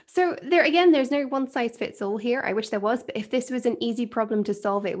 So there again, there's no one size fits all here. I wish there was, but if this was an easy problem to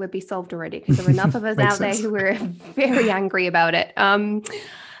solve, it would be solved already because there were enough of us Makes out there sense. who were very angry about it.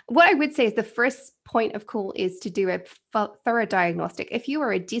 What I would say is the first point of call is to do a thorough diagnostic. If you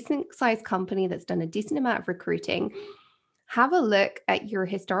are a decent sized company that's done a decent amount of recruiting, have a look at your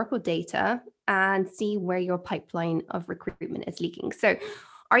historical data and see where your pipeline of recruitment is leaking. So,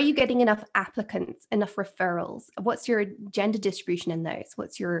 are you getting enough applicants, enough referrals? What's your gender distribution in those?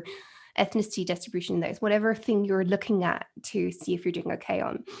 What's your ethnicity distribution in those? Whatever thing you're looking at to see if you're doing okay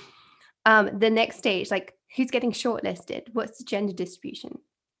on. The next stage, like who's getting shortlisted? What's the gender distribution?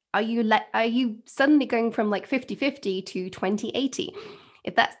 Are you suddenly going from like 50-50 to 20-80?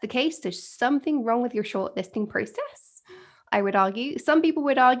 If that's the case, there's something wrong with your shortlisting process, I would argue. Some people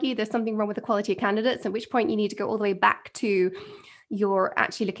would argue there's something wrong with the quality of candidates, at which point you need to go all the way back to you're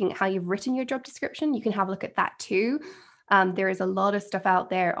actually looking at how you've written your job description. You can have a look at that too. There is a lot of stuff out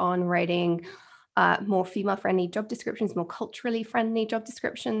there on writing more female-friendly job descriptions, more culturally friendly job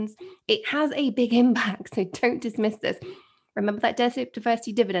descriptions. It has a big impact, so don't dismiss this. Remember that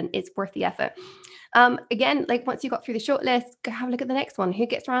diversity dividend, it's worth the effort. Again, like once you got through the shortlist, go have a look at the next one. Who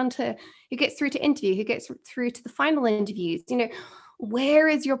gets through to interview? Who gets through to the final interviews? Where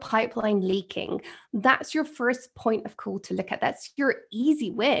is your pipeline leaking? That's your first point of call to look at. That's your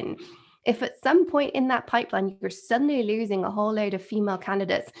easy win. If at some point in that pipeline, you're suddenly losing a whole load of female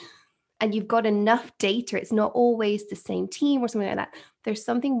candidates and you've got enough data, it's not always the same team or something like that, there's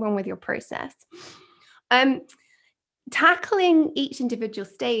something wrong with your process. Tackling each individual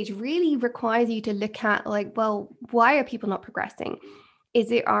stage really requires you to look at like, well, why are people not progressing?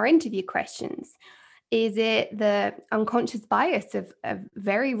 Is it our interview questions? Is it the unconscious bias of a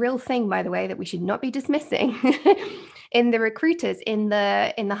very real thing, by the way, that we should not be dismissing in the recruiters, in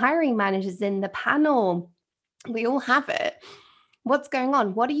the hiring managers, in the panel? We all have it. What's going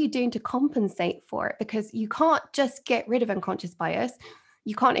on? What are you doing to compensate for it? Because you can't just get rid of unconscious bias.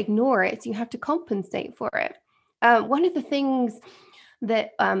 You can't ignore it. So you have to compensate for it. One of the things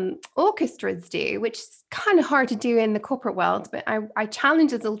that orchestras do, which is kind of hard to do in the corporate world, but I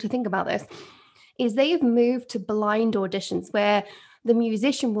challenge us all to think about this, is they have moved to blind auditions where the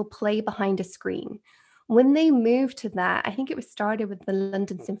musician will play behind a screen. When they moved to that, I think it was started with the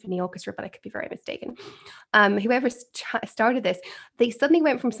London Symphony Orchestra, but I could be very mistaken. Whoever started this, they suddenly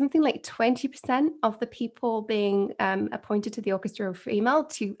went from something like 20% of the people being appointed to the orchestra were female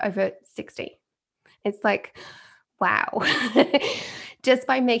to over 60. It's like, wow, just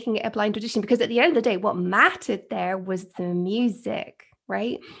by making it a blind audition, because at the end of the day, what mattered there was the music,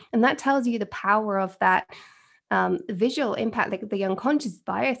 right? And that tells you the power of that visual impact, like the unconscious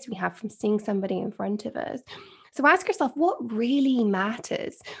bias we have from seeing somebody in front of us. So ask yourself, what really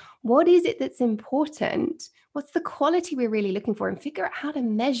matters? What is it that's important? What's the quality we're really looking for? And figure out how to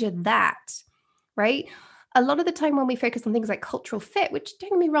measure that, right? A lot of the time when we focus on things like cultural fit, which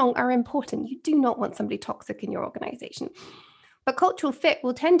don't get me wrong, are important. You do not want somebody toxic in your organization. But cultural fit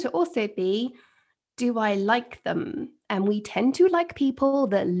will tend to also be, do I like them? And we tend to like people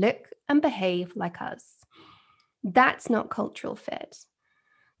that look and behave like us. That's not cultural fit.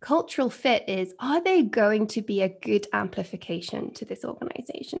 Cultural fit is, are they going to be a good amplification to this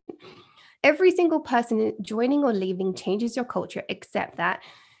organization? Every single person joining or leaving changes your culture, accept that.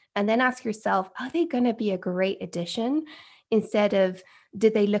 And then ask yourself, are they going to be a great addition instead of,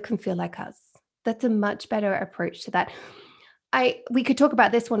 did they look and feel like us? That's a much better approach to that. We could talk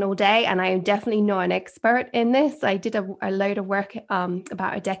about this one all day, and I am definitely not an expert in this. I did a load of work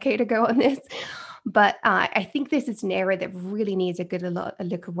about a decade ago on this. But I think this is an area that really needs a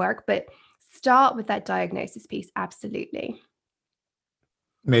look of work. But start with that diagnosis piece. Absolutely.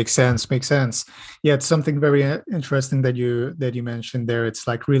 Makes sense. Makes sense. Yeah, it's something very interesting that you mentioned there. It's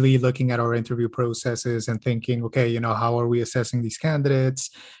like really looking at our interview processes and thinking, okay, how are we assessing these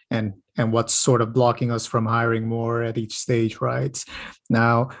candidates, and what's sort of blocking us from hiring more at each stage, right?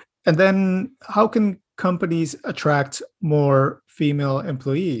 Now, and then how can companies attract more female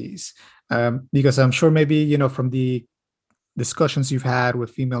employees? Because I'm sure maybe from the discussions you've had with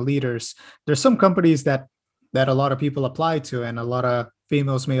female leaders, there's some companies that a lot of people apply to and a lot of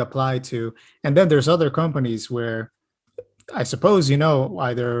females may apply to. And then there's other companies where I suppose,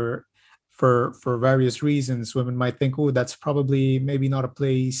 either for various reasons, women might think, oh, that's probably maybe not a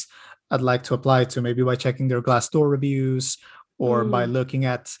place I'd like to apply to, maybe by checking their Glassdoor reviews or by looking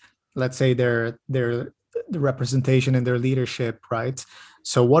at let's say their the representation in their leadership, right?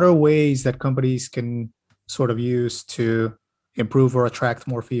 So what are ways that companies can sort of use to improve or attract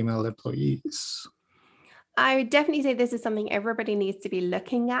more female employees? I would definitely say this is something everybody needs to be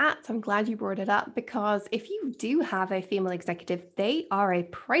looking at. So I'm glad you brought it up, because if you do have a female executive, they are a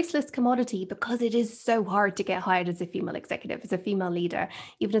priceless commodity, because it is so hard to get hired as a female executive, as a female leader,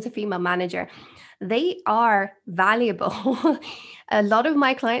 even as a female manager. They are valuable. A lot of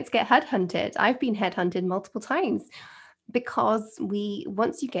my clients get headhunted. I've been headhunted multiple times, because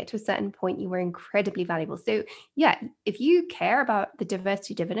once you get to a certain point, you are incredibly valuable. So yeah, if you care about the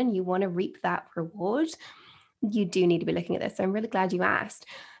diversity dividend, you want to reap that reward, you do need to be looking at this. So I'm really glad you asked.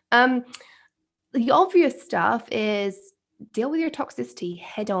 Um, the obvious stuff is deal with your toxicity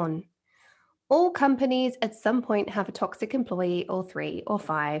head on. All companies at some point have a toxic employee, or three, or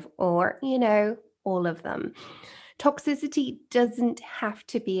five, or, all of them. Toxicity doesn't have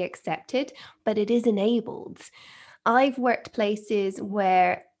to be accepted, but it is enabled. I've worked places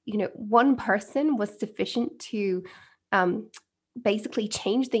where, one person was sufficient to um, basically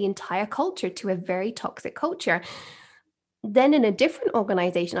change the entire culture to a very toxic culture. Then in a different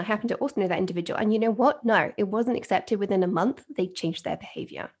organization, I happen to also know that individual. And you know what? No, it wasn't accepted within a month. They changed their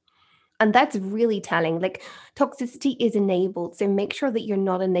behavior. And that's really telling. Like, toxicity is enabled. So make sure that you're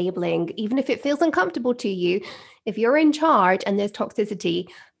not enabling, even if it feels uncomfortable to you. If you're in charge and there's toxicity,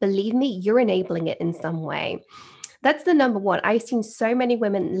 believe me, you're enabling it in some way. That's the number one. I've seen so many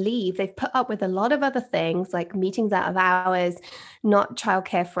women leave. They've put up with a lot of other things, like meetings out of hours, not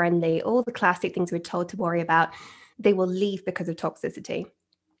childcare friendly, all the classic things we're told to worry about. They will leave because of toxicity.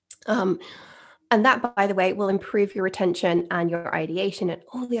 And that, by the way, will improve your retention and your ideation and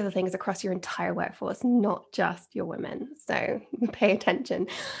all the other things across your entire workforce, not just your women. So pay attention.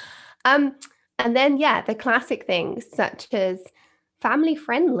 And then, yeah, the classic things such as family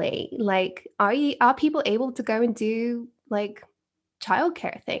friendly. Like, are people able to go and do like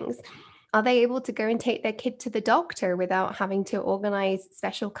childcare things? Are they able to go and take their kid to the doctor without having to organize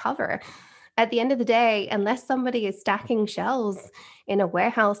special cover? At the end of the day, unless somebody is stacking shelves in a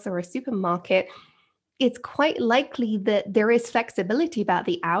warehouse or a supermarket, it's quite likely that there is flexibility about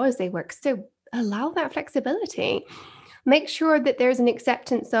the hours they work. So allow that flexibility. Make sure that there's an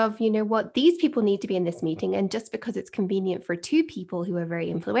acceptance of, what, these people need to be in this meeting. And just because it's convenient for two people who are very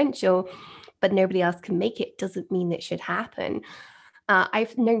influential, but nobody else can make it, doesn't mean it should happen.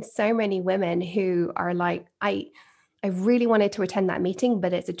 I've known so many women who are like, I really wanted to attend that meeting,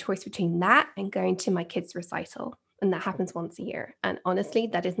 but it's a choice between that and going to my kids' recital. And that happens once a year. And honestly,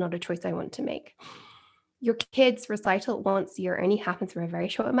 that is not a choice I want to make. Your kids' recital once a year only happens for a very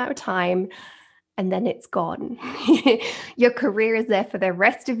short amount of time, and then it's gone. Your career is there for the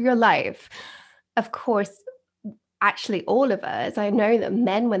rest of your life. Of course, actually, all of us, I know that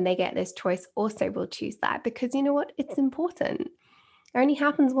men, when they get this choice, also will choose that, because you know what? It's important. It only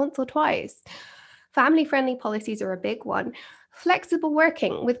happens once or twice. Family-friendly policies are a big one. Flexible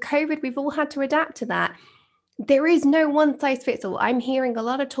working. With COVID, we've all had to adapt to that. There is no one size fits all. I'm hearing a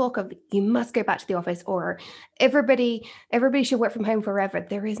lot of talk of you must go back to the office, or everybody should work from home forever.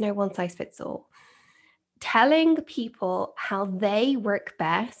 There is no one size fits all. Telling people how they work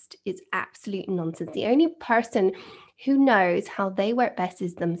best is absolute nonsense. The only person who knows how they work best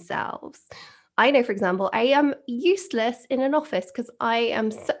is themselves. I know, for example, I am useless in an office because I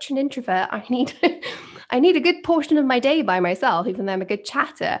am such an introvert. I need I need a good portion of my day by myself, even though I'm a good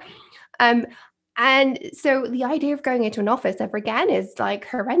chatter. Um, and so the idea of going into an office ever again is like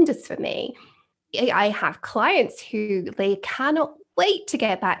horrendous for me. I have clients who they cannot wait to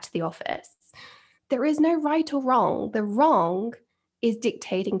get back to the office. There is no right or wrong. The wrong is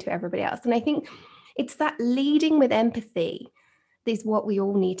dictating to everybody else. And I think it's that leading with empathy is what we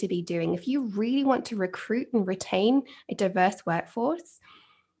all need to be doing. If you really want to recruit and retain a diverse workforce,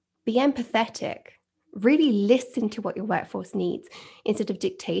 be empathetic. Really listen to what your workforce needs instead of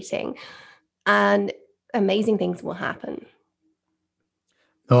dictating, and amazing things will happen.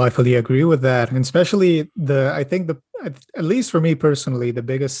 No, I fully agree with that. And especially I think at least for me personally, the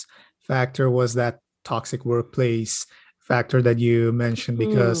biggest factor was that toxic workplace factor that you mentioned,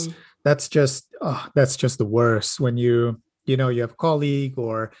 because Mm. that's just the worst when you have a colleague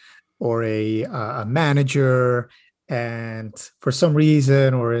or a manager, and for some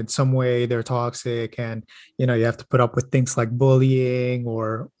reason or in some way they're toxic, and you have to put up with things like bullying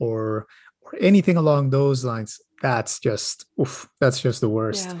or anything along those lines. That's just the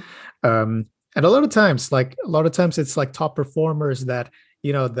worst. Yeah. And a lot of times it's like top performers that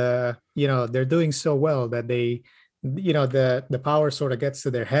they're doing so well that they the power sort of gets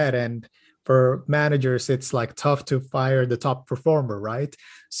to their head, and for managers, it's like tough to fire the top performer, right?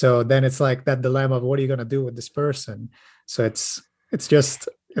 So then it's like that dilemma of what are you going to do with this person? So it's just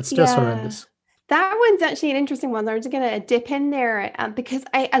Yeah. horrendous. That one's actually an interesting one. I'm just going to dip in there because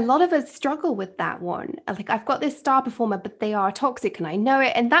a lot of us struggle with that one. Like, I've got this star performer, but they are toxic and I know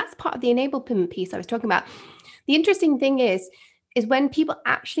it. And that's part of the enablement piece I was talking about. The interesting thing is when people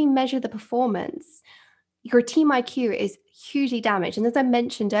actually measure the performance, your team IQ is hugely damaged. And as I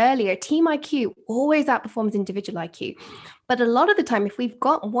mentioned earlier, team IQ always outperforms individual IQ. But a lot of the time, if we've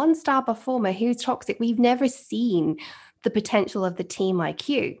got one star performer who's toxic, we've never seen the potential of the team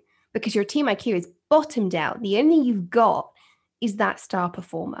IQ because your team IQ is bottomed out. The only you've got is that star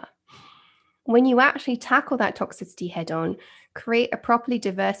performer. When you actually tackle that toxicity head on, create a properly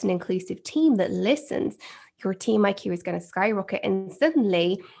diverse and inclusive team that listens, your team IQ is going to skyrocket. And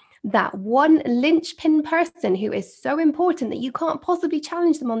suddenly, that one linchpin person who is so important that you can't possibly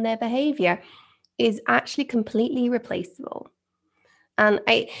challenge them on their behavior is actually completely replaceable. And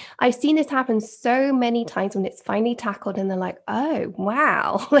I've seen this happen so many times when it's finally tackled and they're like, oh,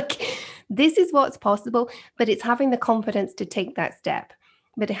 wow, like this is what's possible, but it's having the confidence to take that step.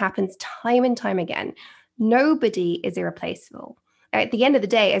 But it happens time and time again. Nobody is irreplaceable. At the end of the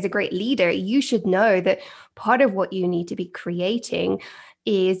day, as a great leader, you should know that part of what you need to be creating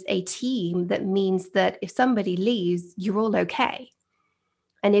is a team that means that if somebody leaves, you're all okay.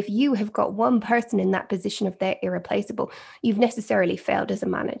 And if you have got one person in that position of they're irreplaceable, you've necessarily failed as a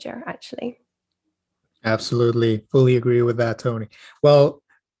manager, actually. Absolutely. Fully agree with that, Toni. Well,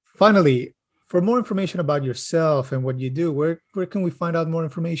 finally, for more information about yourself and what you do, where can we find out more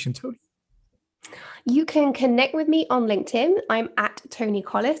information, Toni? You can connect with me on LinkedIn. I'm at Toni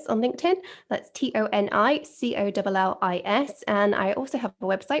Collis on LinkedIn. That's ToniCollis. And I also have a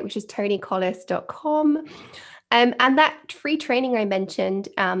website, which is tonicollis.com. And that free training I mentioned,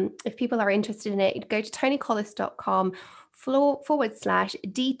 if people are interested in it, go to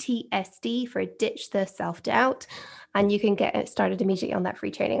tonicollis.com/DTSD for Ditch the Self-Doubt. And you can get started immediately on that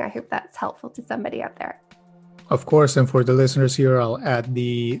free training. I hope that's helpful to somebody out there. Of course, and for the listeners here, I'll add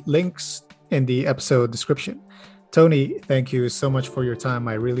the links in the episode description. Toni, thank you so much for your time.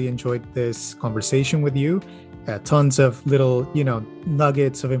 I really enjoyed this conversation with you. Tons of little,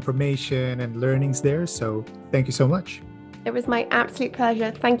 nuggets of information and learnings there. So thank you so much. It was my absolute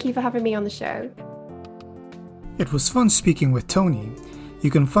pleasure. Thank you for having me on the show. It was fun speaking with Toni.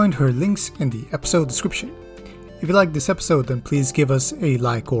 You can find her links in the episode description. If you like this episode, then please give us a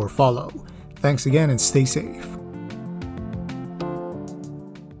like or follow. Thanks again and stay safe.